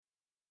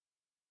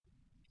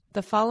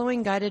The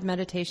following guided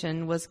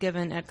meditation was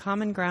given at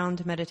Common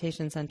Ground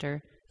Meditation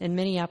Center in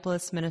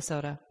Minneapolis,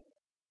 Minnesota.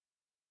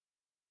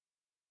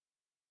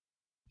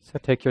 So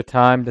take your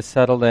time to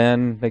settle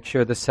in, make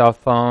sure the cell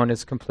phone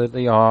is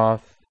completely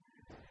off,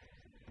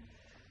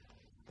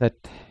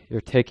 that you're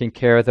taking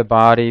care of the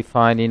body,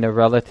 finding a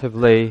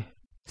relatively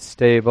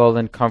stable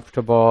and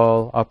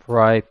comfortable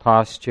upright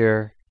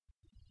posture,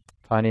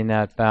 finding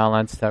that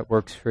balance that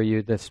works for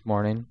you this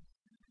morning.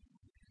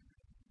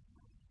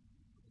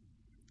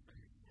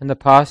 And the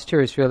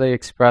posture is really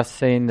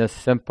expressing this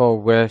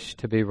simple wish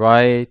to be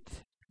right,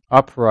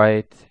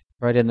 upright,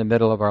 right in the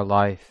middle of our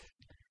life,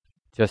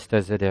 just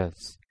as it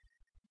is.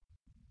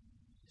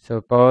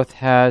 So both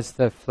has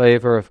the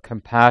flavor of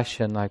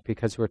compassion, like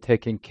because we're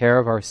taking care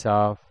of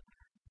ourselves,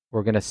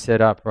 we're going to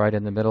sit up right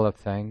in the middle of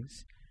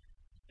things.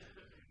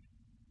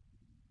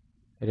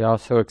 It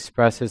also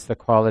expresses the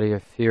quality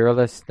of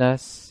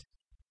fearlessness,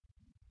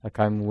 like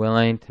I'm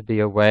willing to be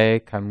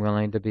awake, I'm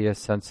willing to be a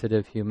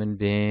sensitive human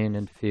being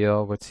and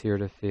feel what's here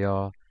to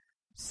feel,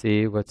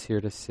 see what's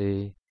here to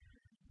see.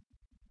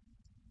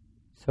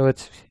 So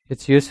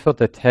it's useful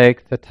to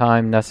take the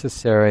time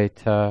necessary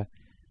to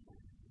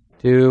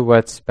do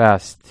what's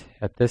best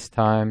at this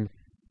time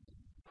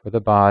for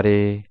the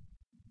body.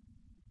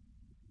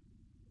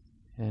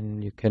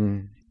 And you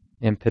can,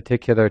 in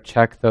particular,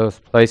 check those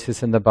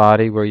places in the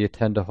body where you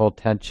tend to hold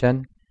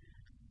tension.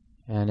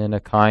 And in a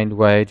kind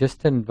way,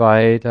 just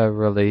invite a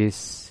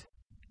release.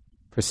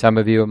 For some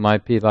of you, it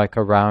might be like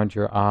around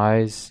your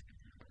eyes,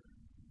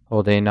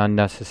 holding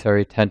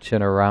unnecessary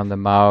tension around the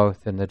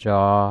mouth and the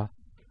jaw.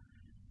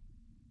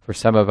 For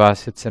some of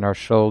us, it's in our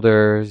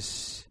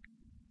shoulders,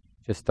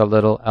 just a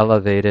little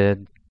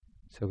elevated,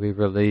 so we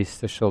release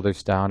the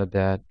shoulders down a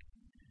bit.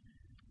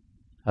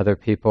 Other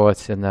people,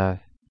 it's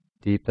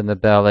deep in the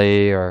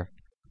belly or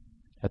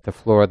at the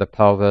floor of the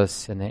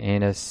pelvis, in the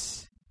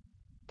anus.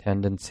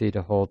 Tendency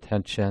to hold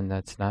tension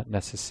that's not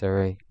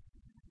necessary.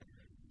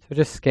 So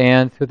just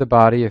scan through the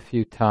body a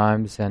few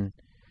times, and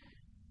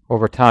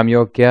over time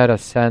you'll get a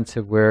sense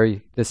of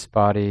where this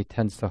body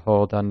tends to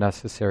hold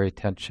unnecessary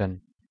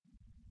tension.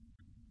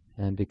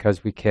 And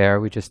because we care,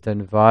 we just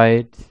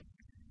invite,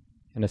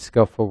 in a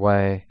skillful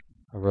way,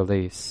 a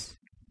release,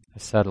 a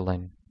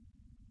settling.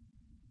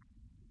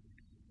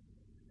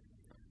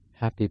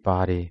 Happy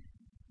body,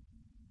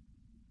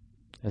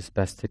 as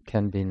best it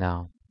can be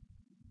now.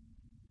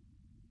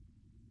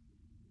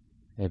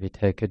 Maybe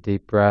take a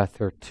deep breath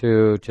or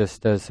two,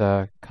 just as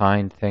a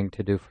kind thing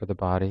to do for the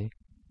body.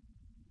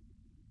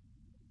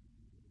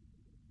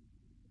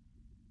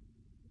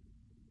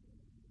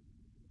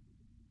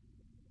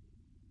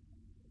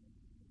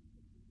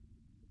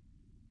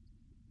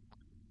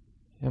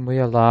 And we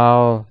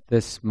allow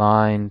this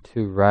mind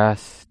to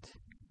rest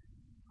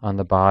on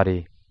the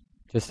body.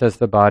 Just as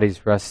the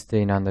body's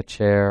resting on the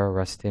chair, or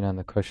resting on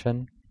the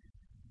cushion,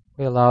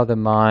 we allow the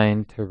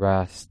mind to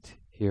rest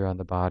here on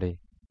the body.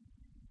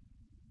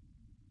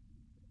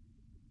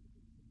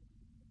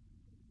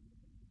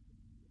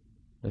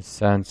 The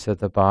sense of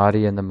the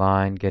body and the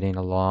mind getting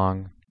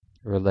along,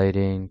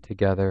 relating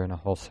together in a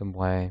wholesome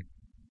way.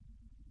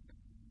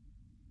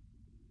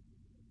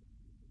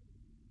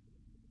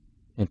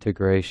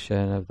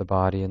 Integration of the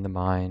body and the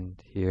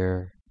mind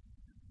here.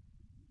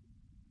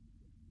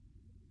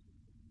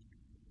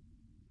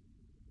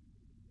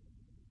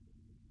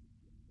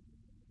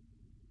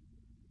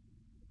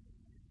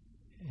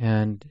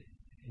 And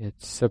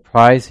it's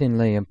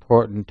surprisingly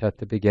important at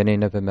the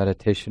beginning of a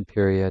meditation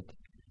period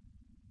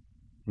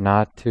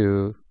not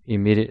to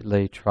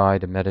immediately try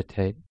to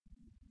meditate.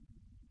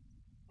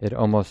 It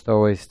almost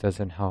always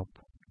doesn't help.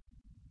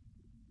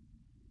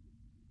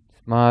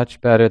 It's much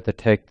better to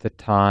take the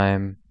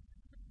time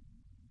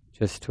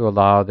just to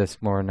allow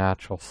this more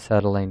natural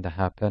settling to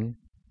happen.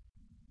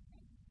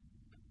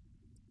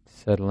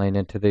 Settling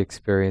into the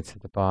experience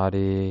of the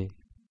body,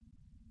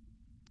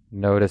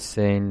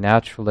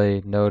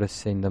 naturally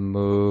noticing the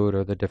mood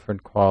or the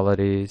different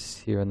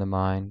qualities here in the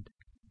mind.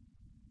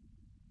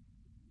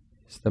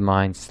 Is the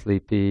mind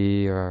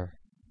sleepy or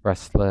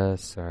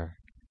restless or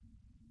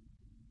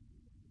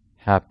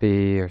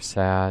happy or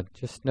sad?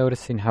 Just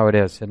noticing how it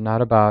is, and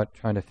not about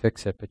trying to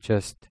fix it, but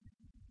just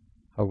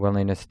a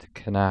willingness to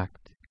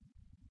connect,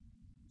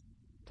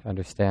 to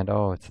understand,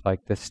 oh, it's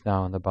like this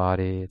now in the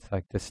body, it's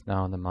like this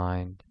now in the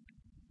mind.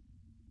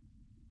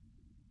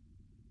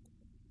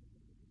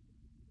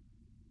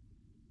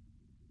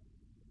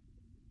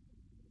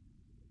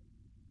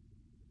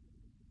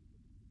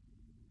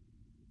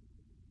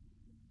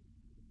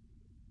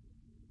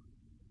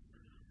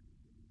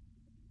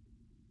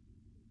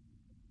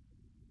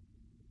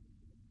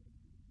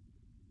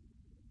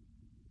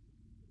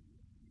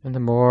 And the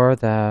more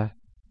the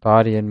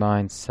body and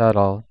mind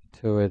settle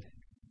to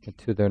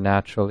their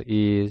natural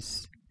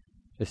ease,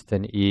 just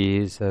an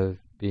ease of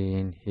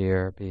being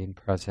here, being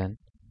present,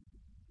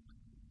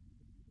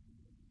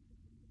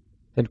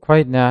 then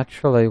quite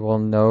naturally we'll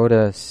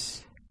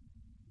notice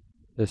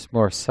this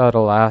more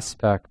subtle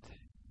aspect,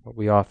 what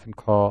we often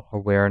call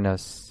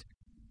awareness,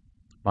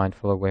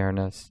 mindful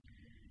awareness,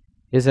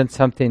 isn't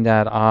something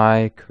that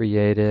I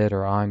created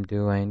or I'm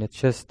doing. It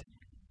just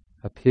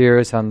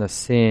appears on the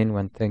scene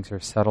when things are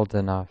settled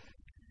enough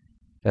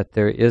that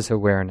there is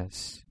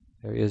awareness.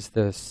 There is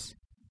this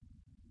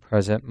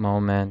present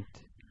moment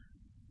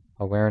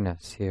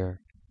awareness here.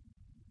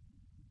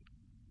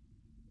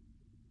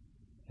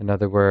 In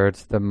other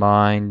words, the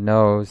mind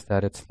knows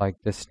that it's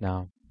like this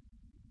now.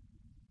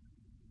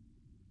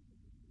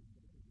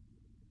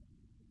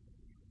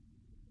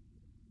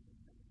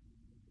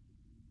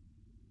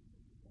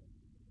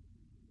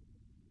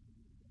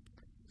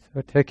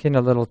 So taking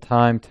a little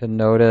time to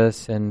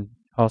notice and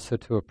also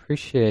to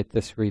appreciate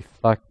this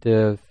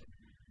reflective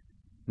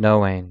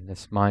knowing,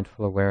 this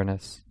mindful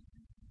awareness.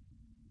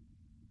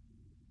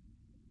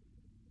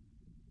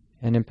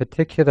 And in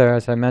particular,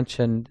 as I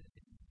mentioned,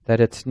 that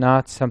it's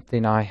not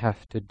something I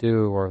have to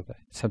do or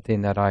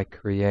something that I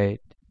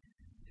create.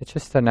 It's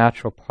just a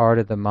natural part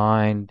of the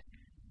mind,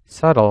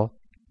 subtle,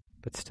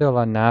 but still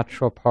a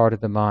natural part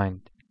of the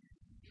mind.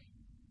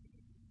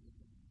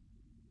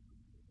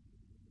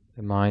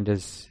 The mind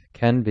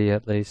can be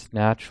at least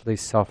naturally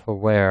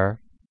self-aware,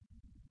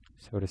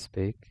 so to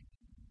speak.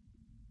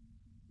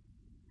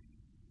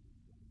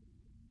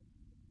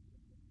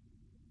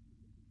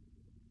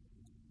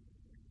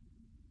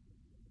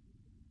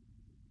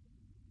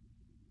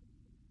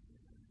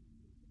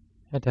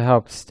 And to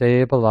help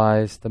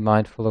stabilize the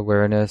mindful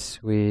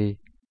awareness, we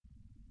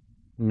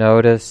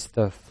notice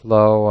the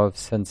flow of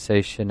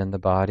sensation in the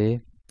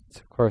body. It's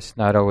of course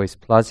not always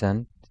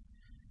pleasant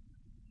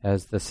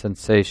as the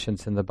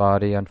sensations in the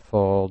body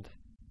unfold.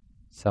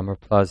 Some are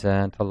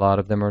pleasant, a lot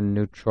of them are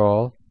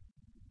neutral,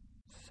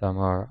 some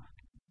are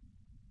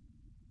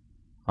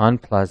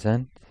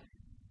unpleasant.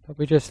 But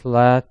we just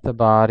let the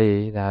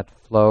body, that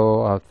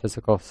flow of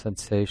physical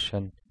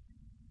sensation,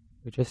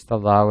 we just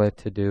allow it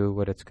to do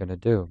what it's going to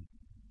do.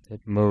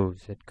 It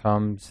moves, it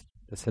comes,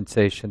 the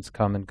sensations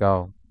come and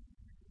go.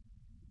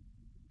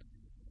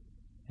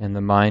 And the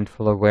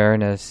mindful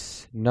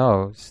awareness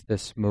knows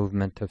this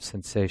movement of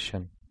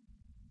sensation,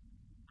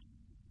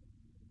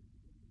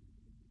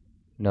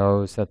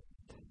 knows that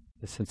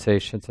the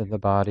sensations in the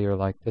body are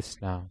like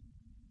this now.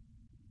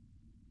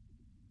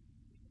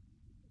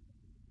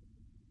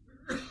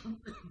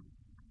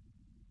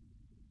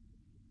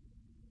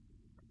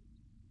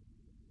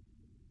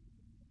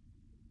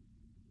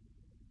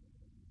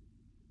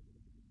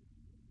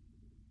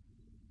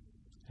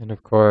 And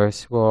of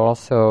course,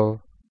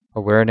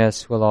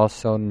 awareness will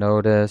also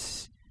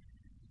notice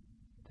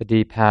the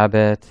deep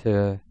habit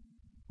to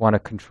want to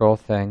control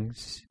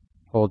things,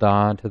 hold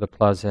on to the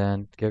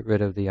pleasant, get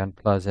rid of the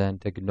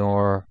unpleasant,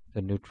 ignore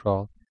the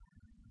neutral.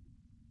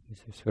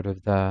 These are sort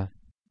of the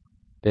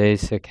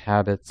basic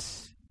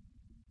habits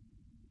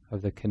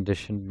of the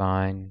conditioned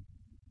mind.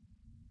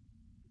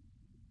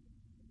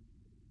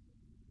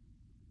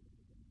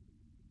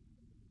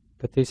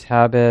 But these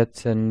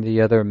habits and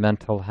the other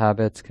mental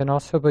habits can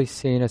also be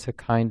seen as a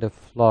kind of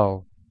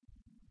flow.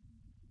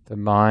 The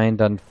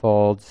mind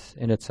unfolds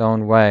in its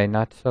own way,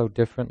 not so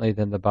differently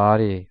than the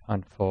body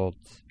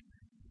unfolds.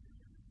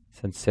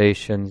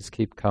 Sensations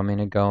keep coming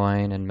and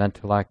going, and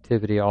mental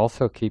activity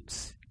also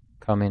keeps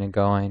coming and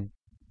going.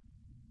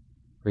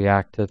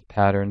 Reactive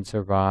patterns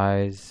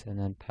arise and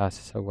then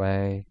pass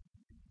away.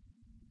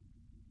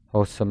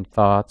 Wholesome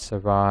thoughts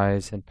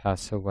arise and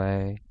pass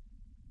away.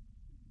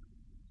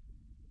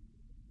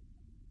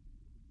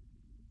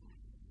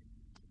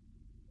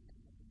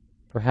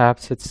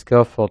 Perhaps it's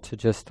skillful to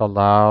just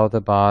allow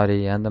the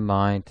body and the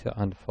mind to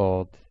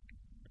unfold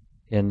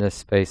in this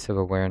space of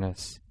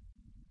awareness.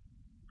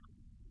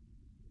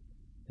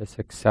 This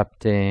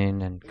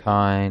accepting and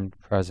kind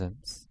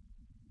presence.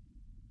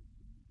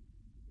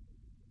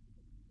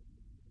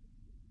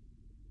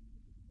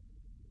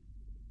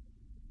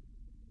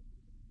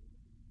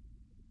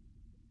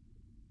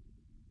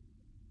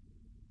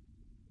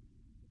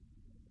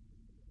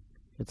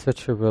 It's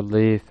such a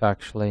relief,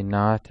 actually,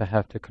 not to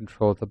have to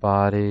control the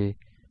body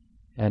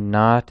and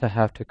not to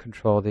have to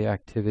control the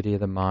activity of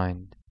the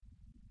mind.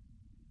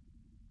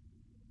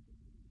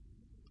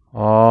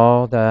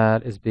 All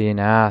that is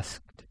being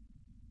asked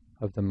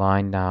of the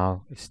mind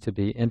now is to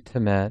be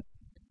intimate,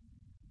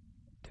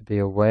 to be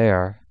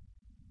aware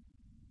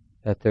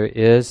that there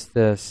is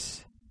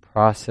this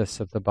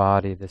process of the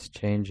body, this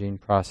changing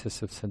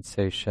process of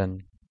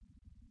sensation,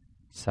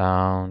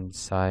 sound,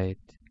 sight,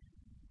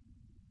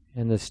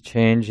 and this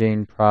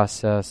changing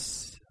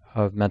process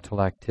of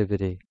mental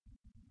activity.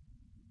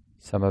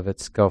 Some of it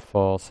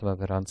skillful, some of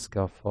it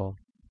unskillful.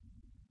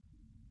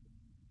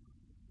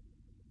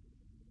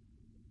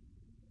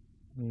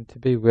 And to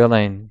be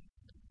willing,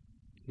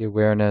 the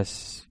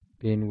awareness,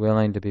 being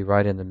willing to be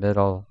right in the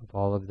middle of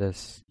all of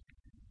this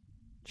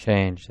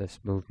change, this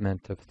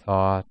movement of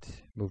thought,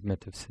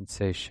 movement of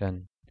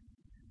sensation.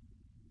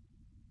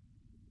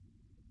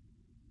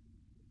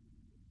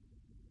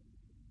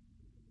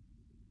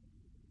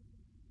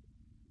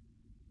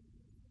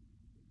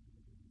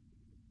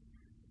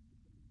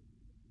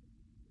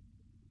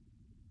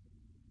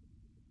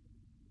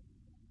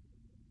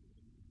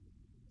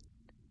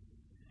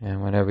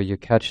 And whenever you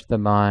catch the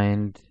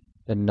mind,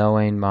 the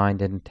knowing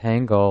mind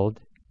entangled,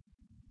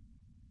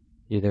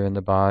 either in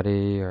the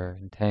body or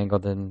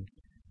entangled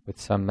with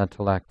some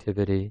mental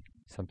activity,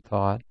 some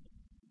thought,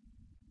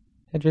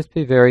 and just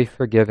be very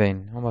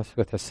forgiving, almost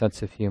with a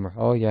sense of humor.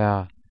 Oh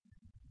yeah,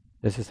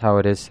 this is how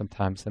it is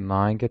sometimes. The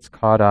mind gets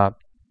caught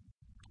up,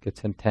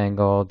 gets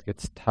entangled,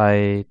 gets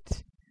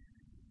tight,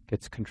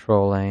 gets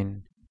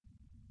controlling.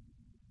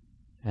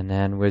 And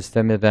then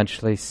wisdom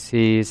eventually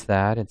sees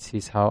that and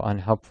sees how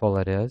unhelpful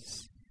it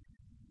is.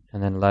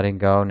 And then letting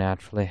go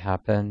naturally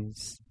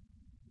happens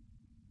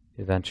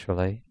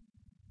eventually.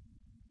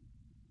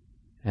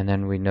 And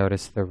then we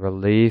notice the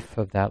relief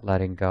of that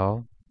letting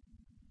go,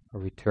 a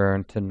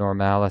return to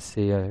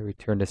normalcy, a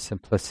return to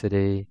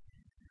simplicity,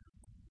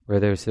 where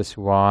there's this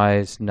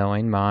wise,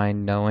 knowing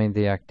mind, knowing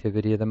the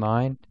activity of the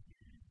mind,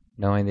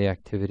 knowing the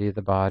activity of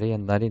the body,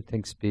 and letting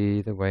things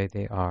be the way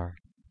they are.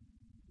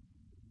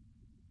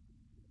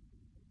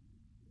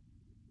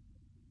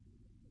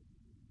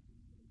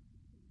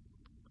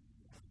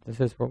 This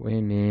is what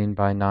we mean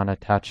by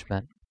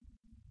non-attachment.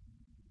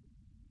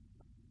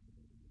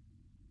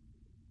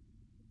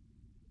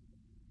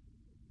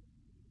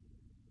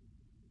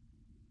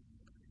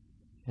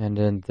 And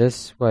in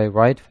this way,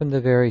 right from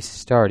the very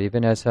start,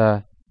 even as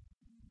a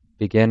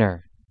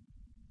beginner,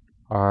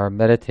 our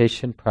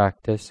meditation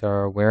practice,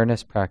 our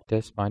awareness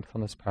practice,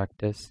 mindfulness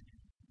practice,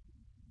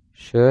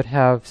 should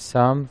have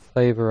some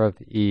flavor of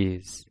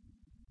ease,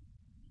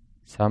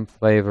 some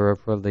flavor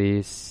of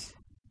release,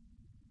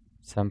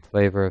 some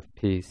flavor of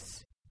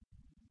peace.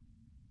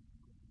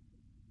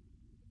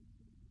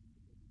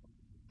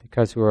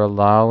 Because we're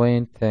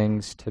allowing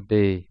things to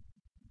be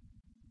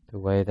the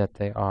way that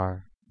they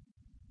are,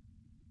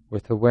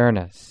 with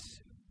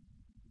awareness,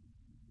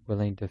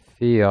 willing to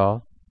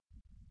feel,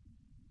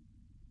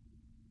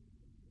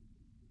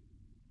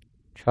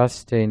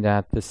 trusting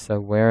that this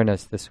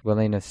awareness, this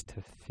willingness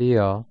to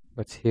feel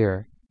what's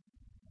here,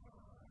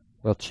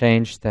 will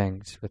change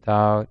things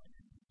without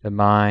the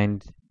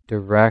mind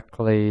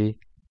directly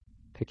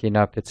picking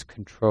up its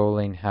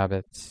controlling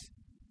habits,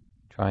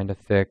 trying to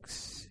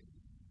fix,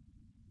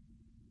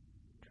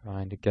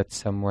 trying to get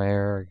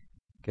somewhere,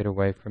 get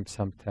away from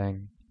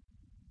something.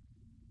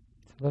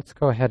 So let's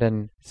go ahead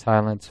and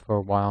silence for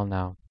a while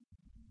now.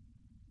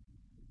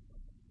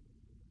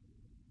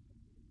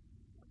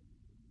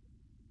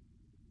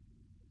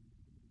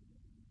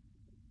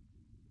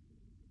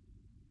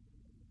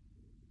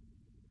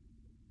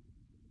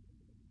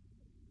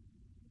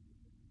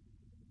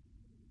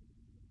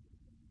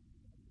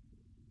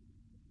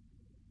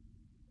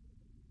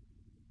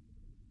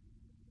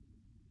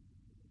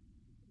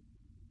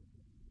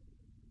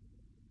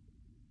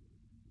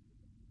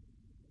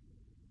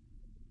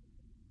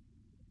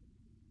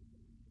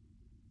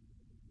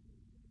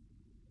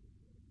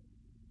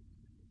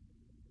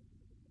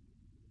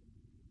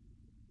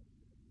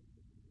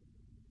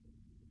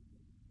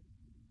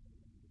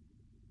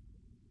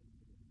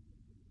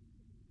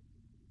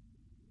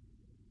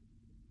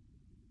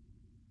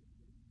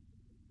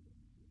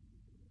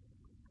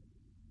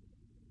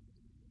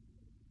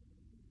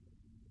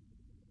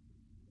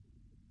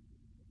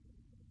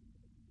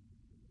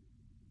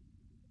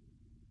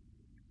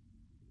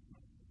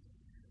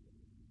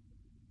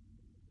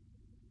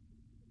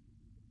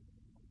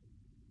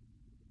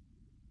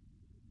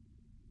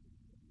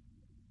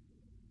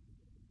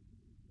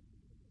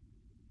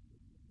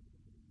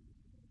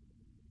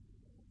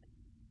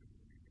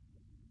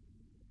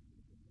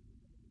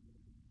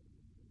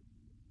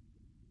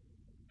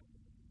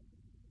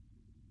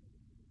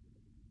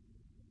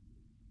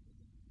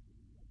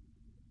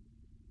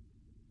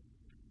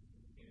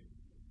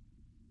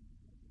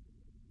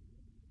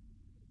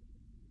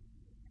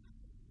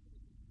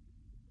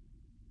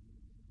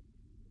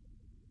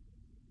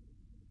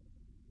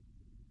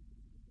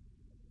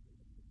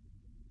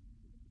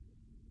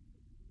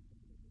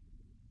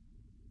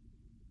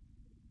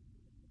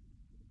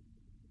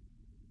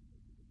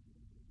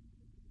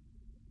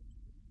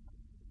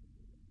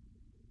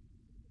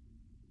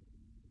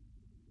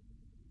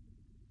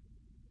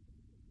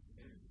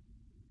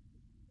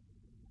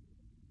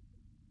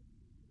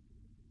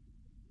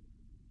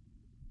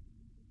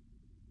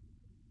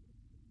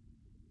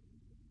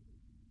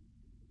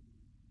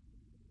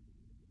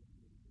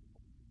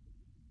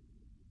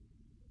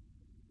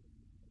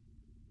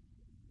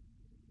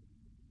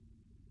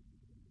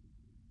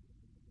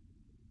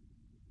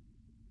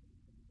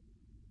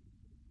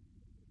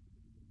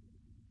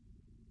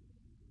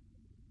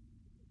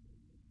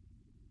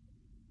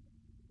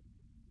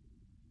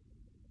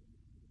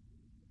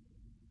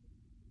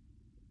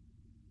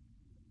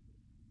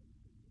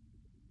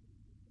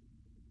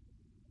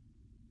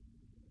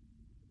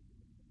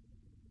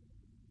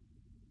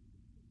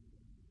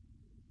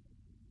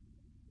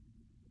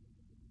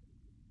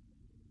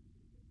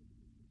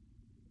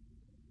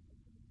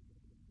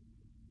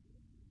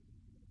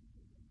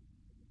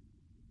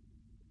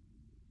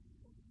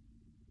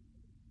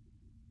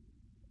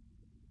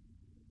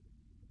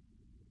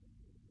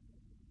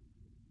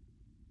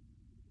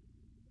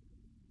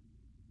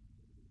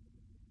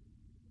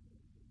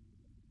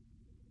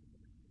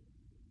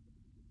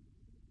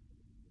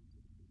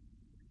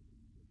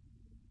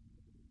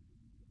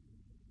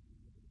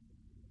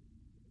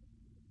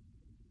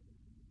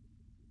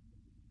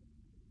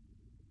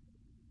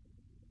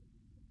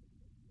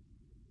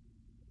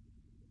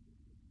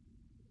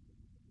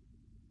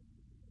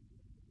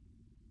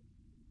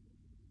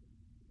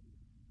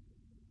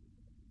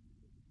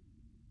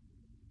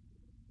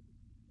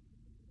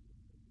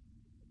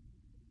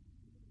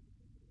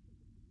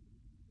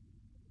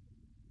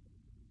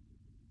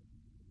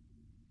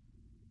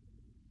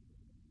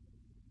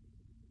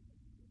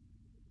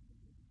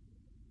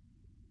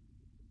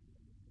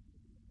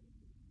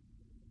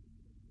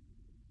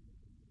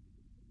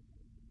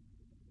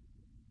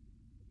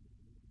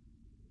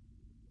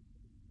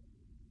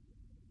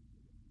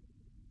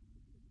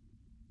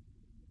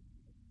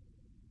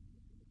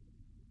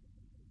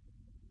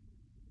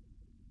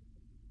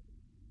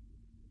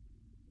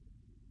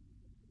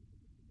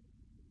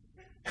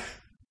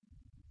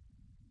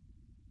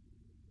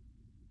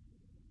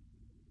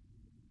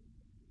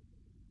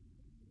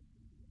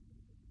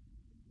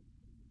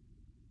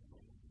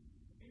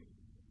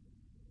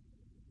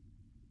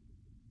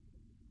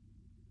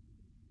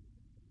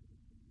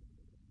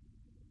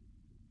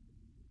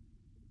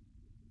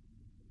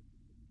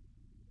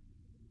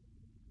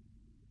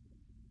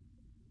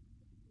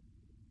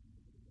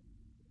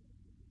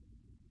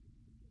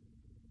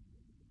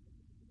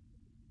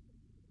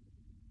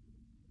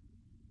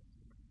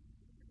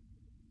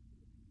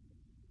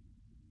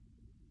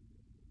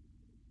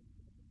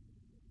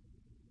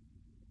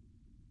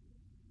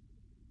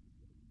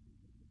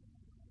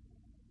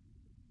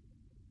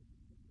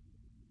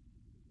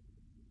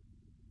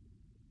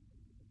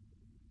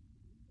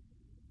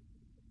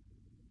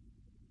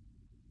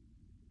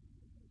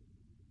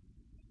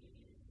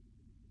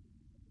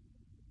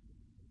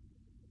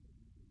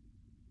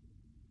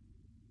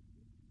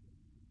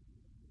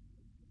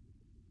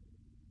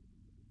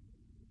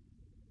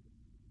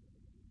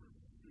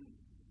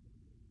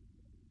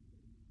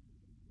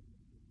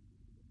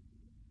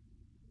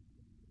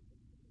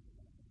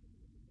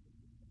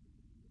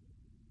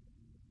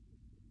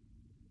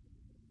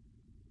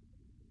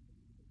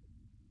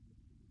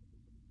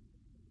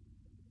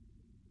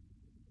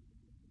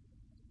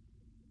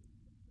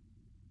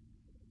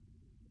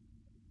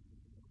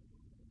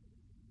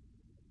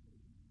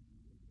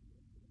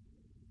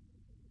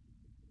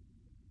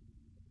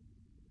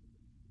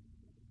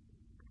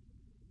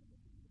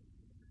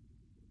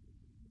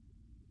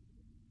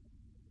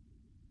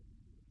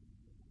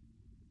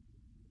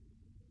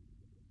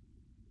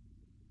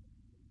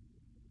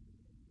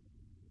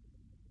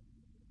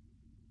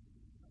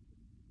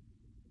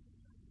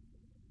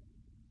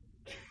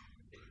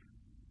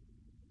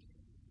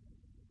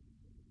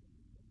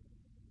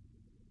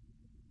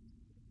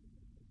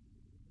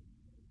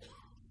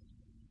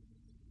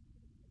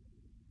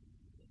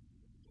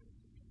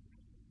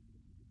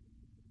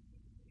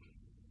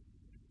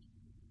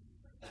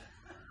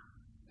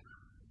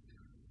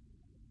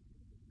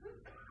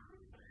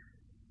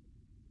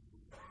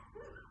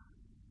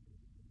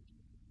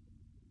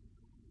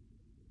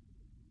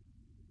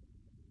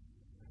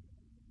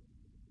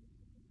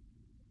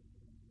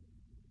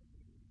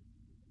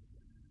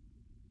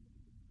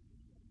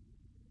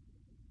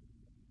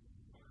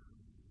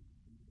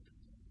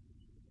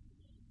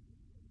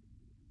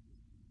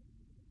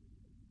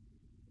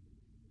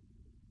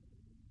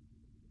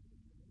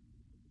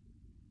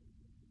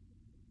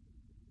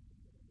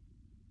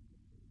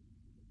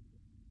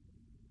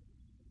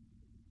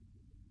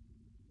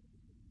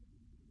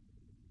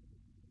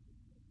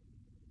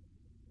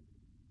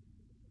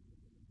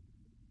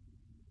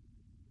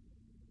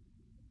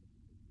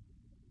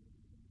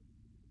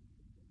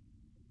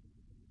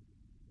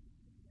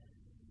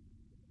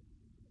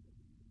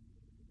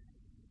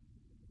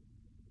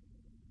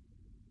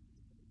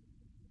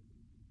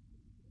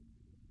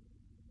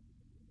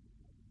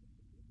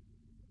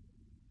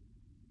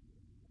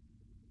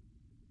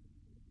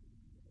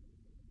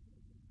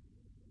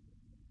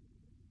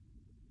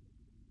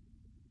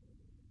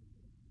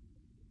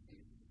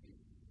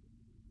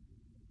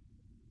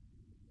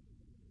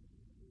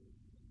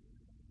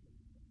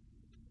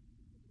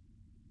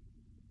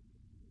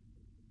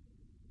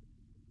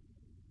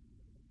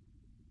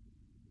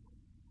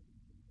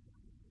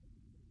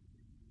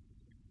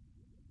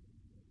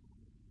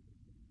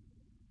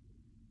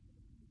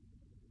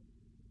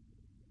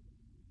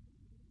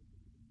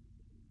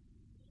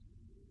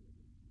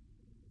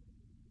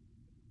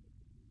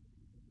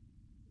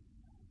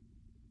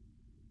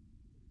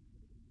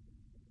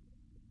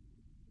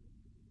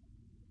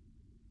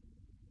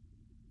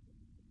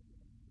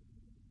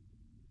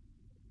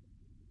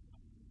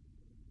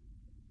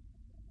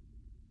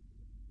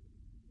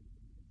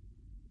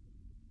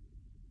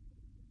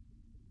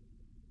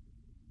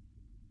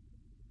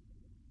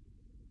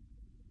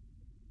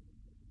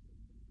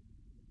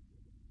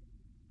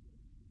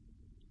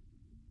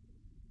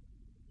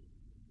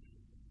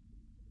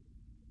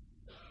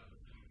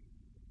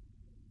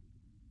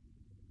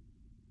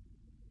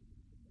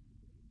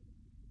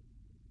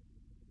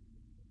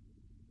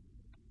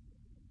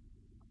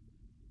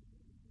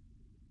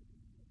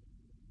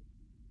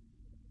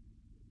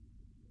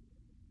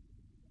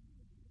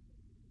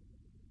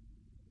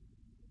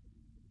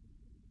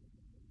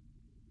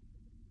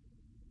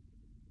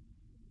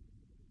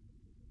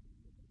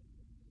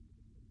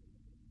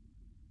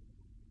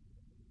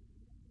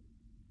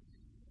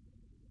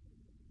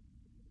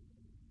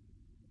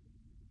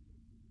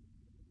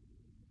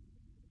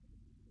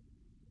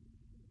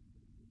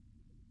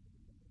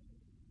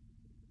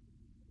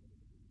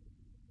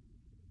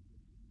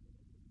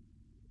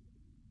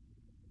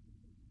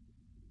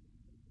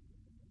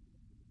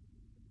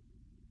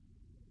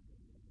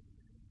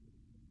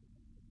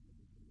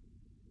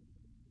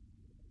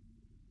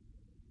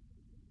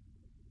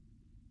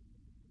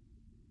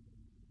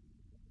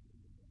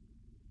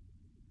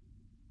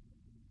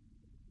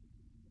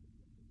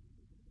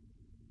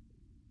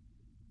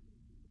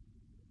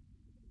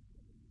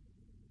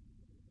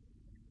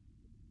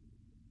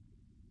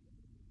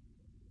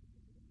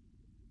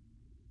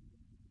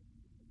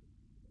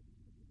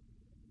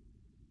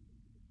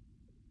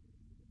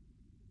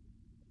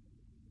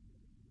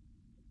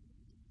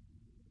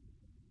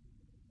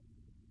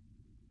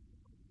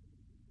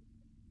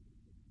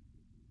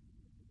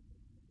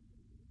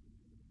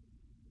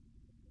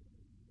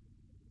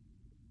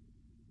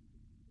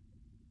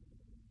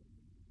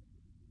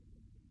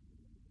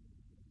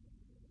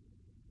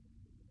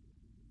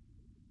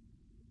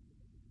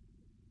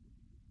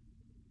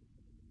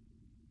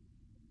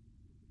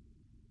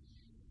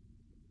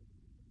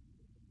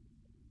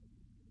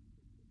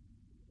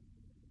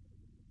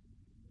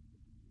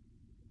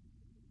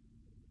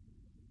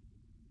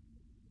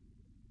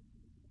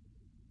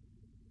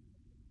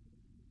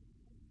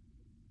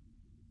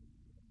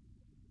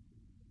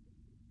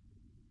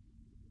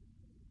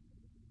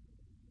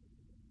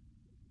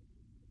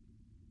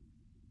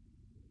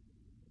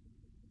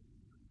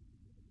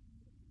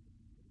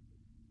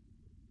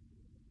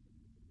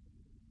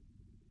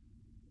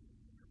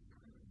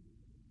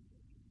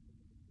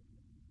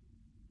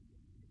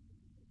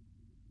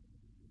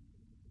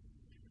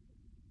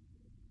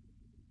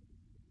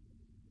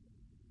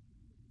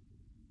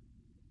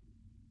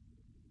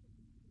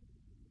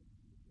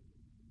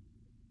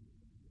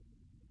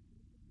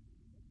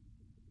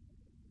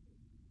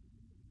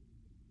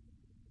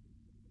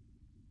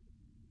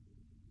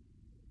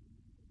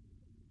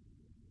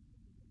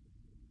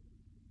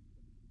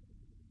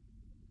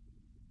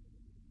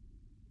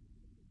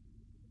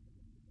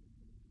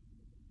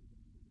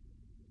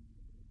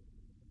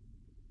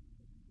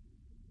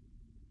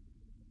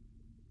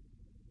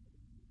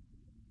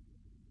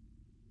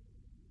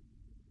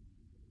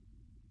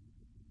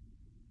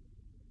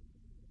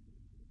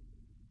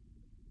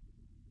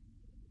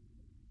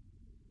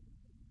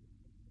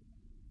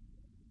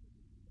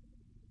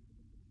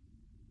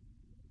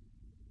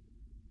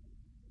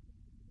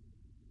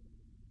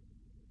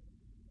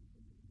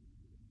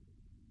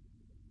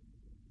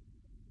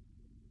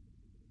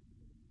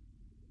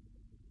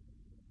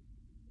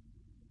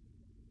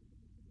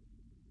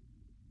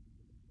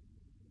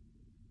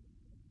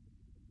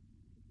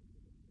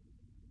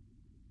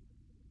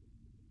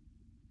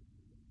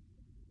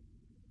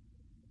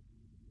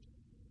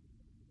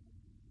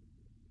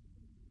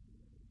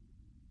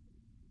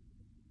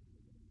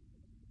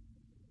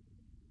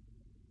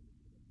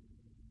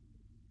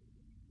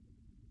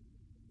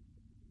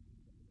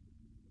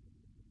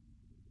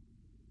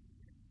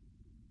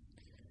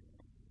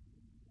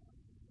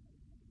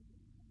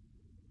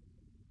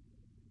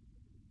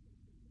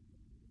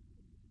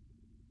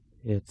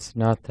 it's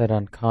not that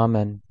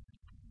uncommon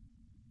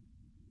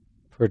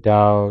for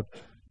doubt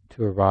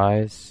to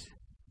arise.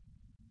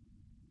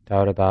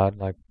 Doubt about,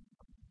 like,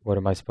 what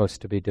am I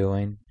supposed to be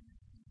doing?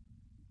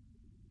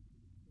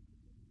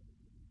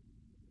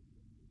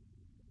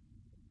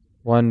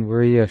 One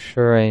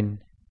reassuring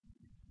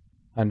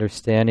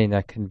understanding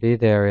that can be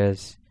there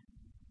is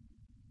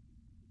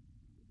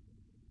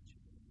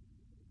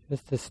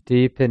just this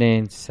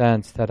deepening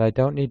sense that I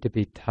don't need to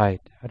be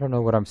tight. I don't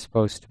know what I'm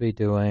supposed to be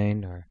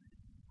doing, or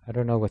I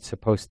don't know what's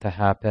supposed to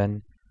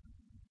happen,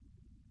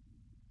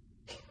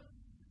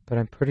 but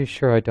I'm pretty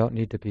sure I don't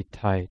need to be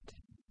tight.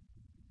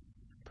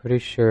 Pretty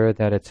sure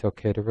that it's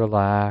okay to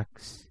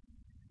relax,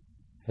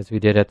 as we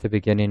did at the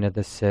beginning of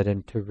the sit,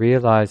 and to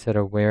realize that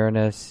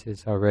awareness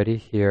is already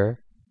here,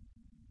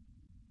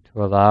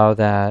 to allow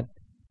that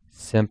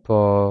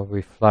simple,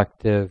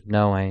 reflective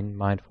knowing,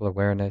 mindful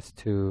awareness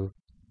to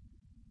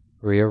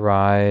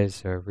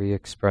re-arise or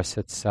re-express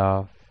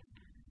itself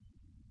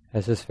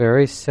as this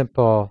very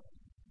simple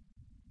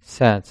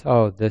sense,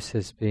 oh, this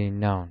is being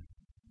known.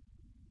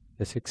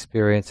 This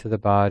experience of the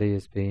body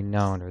is being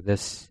known, or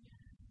these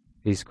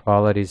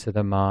qualities of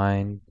the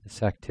mind,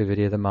 this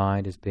activity of the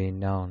mind is being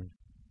known.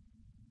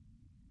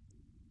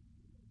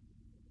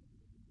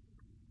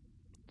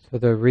 So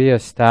the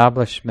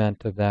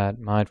re-establishment of that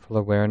mindful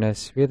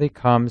awareness really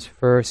comes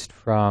first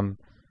from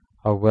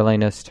a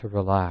willingness to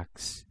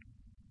relax,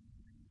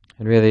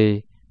 and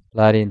really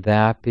letting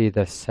that be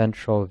the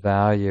central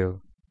value.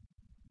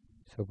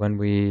 So when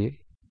we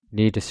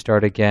need to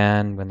start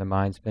again, when the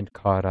mind's been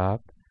caught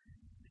up,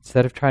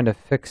 instead of trying to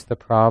fix the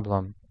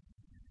problem,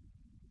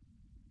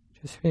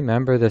 just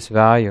remember this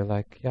value,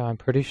 like, yeah, I'm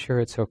pretty sure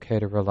it's okay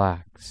to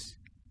relax,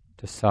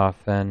 to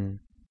soften,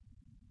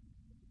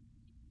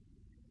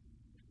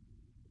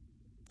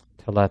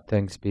 to let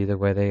things be the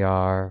way they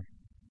are,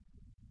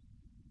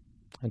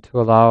 and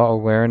to allow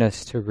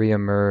awareness to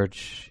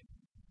re-emerge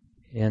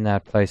in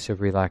that place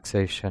of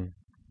relaxation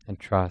and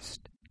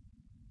trust.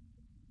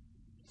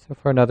 So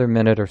for another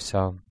minute or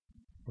so,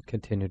 we'll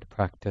continue to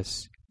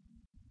practice.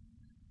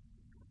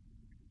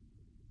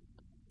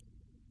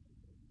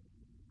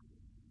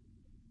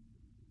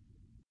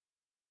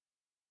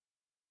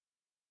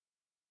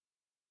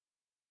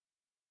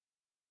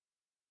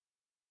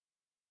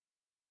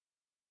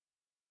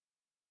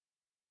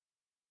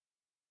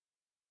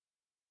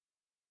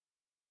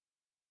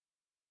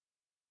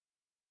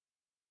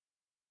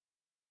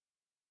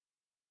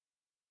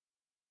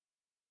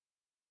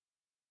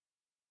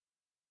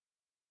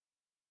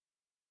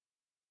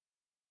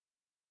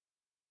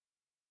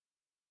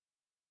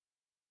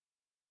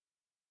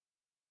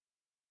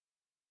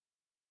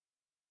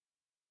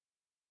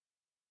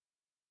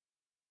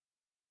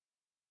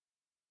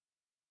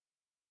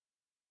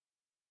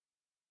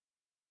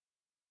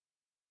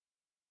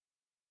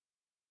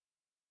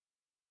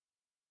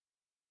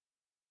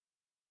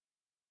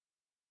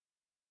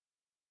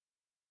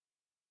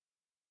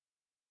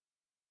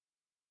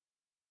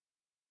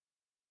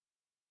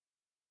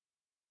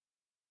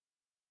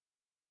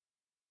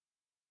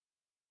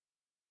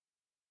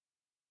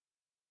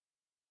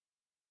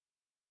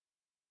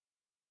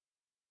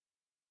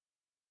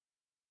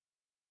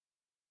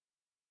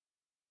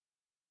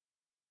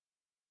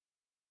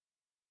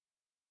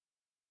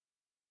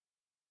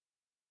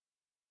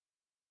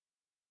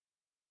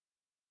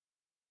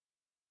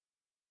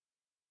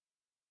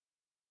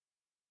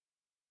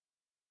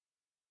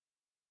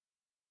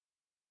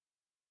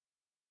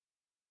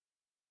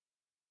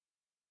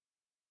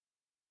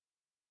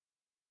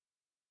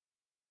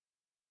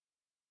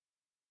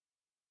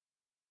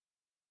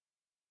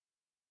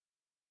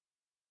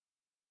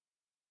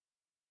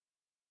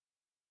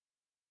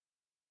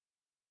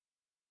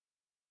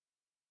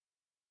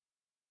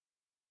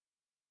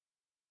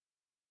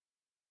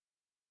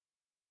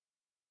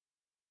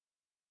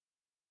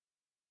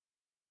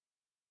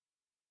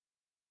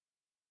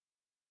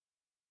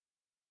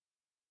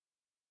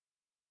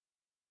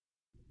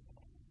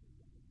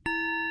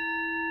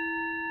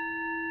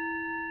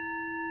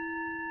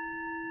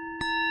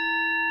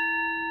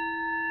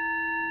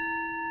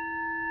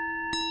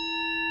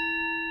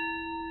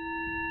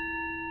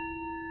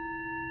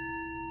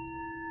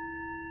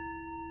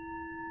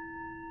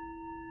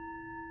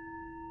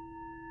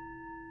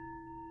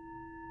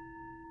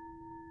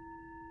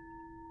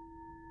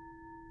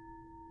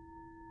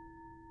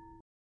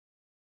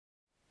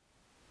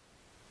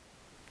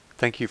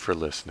 Thank you for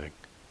listening.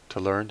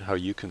 To learn how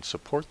you can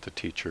support the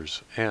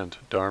teachers and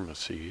Dharma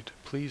Seed,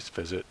 please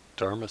visit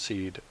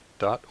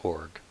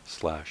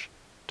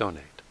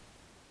dharmaseed.org/donate.